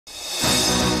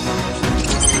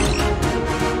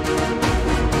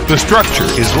The structure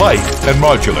is light and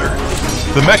modular.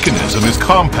 The mechanism is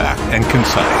compact and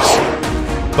concise.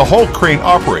 The whole crane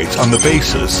operates on the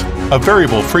basis of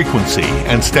variable frequency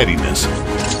and steadiness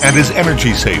and is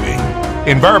energy-saving,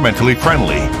 environmentally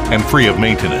friendly, and free of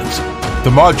maintenance.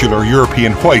 The modular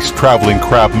European hoist traveling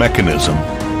crab mechanism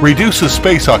reduces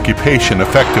space occupation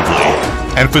effectively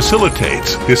and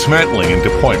facilitates dismantling and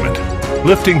deployment.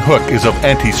 Lifting hook is of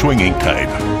anti-swinging type.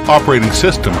 Operating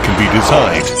system can be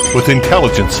designed with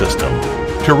intelligence system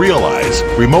to realize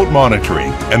remote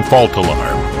monitoring and fault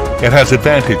alarm. It has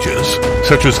advantages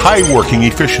such as high working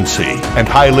efficiency and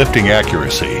high lifting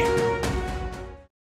accuracy.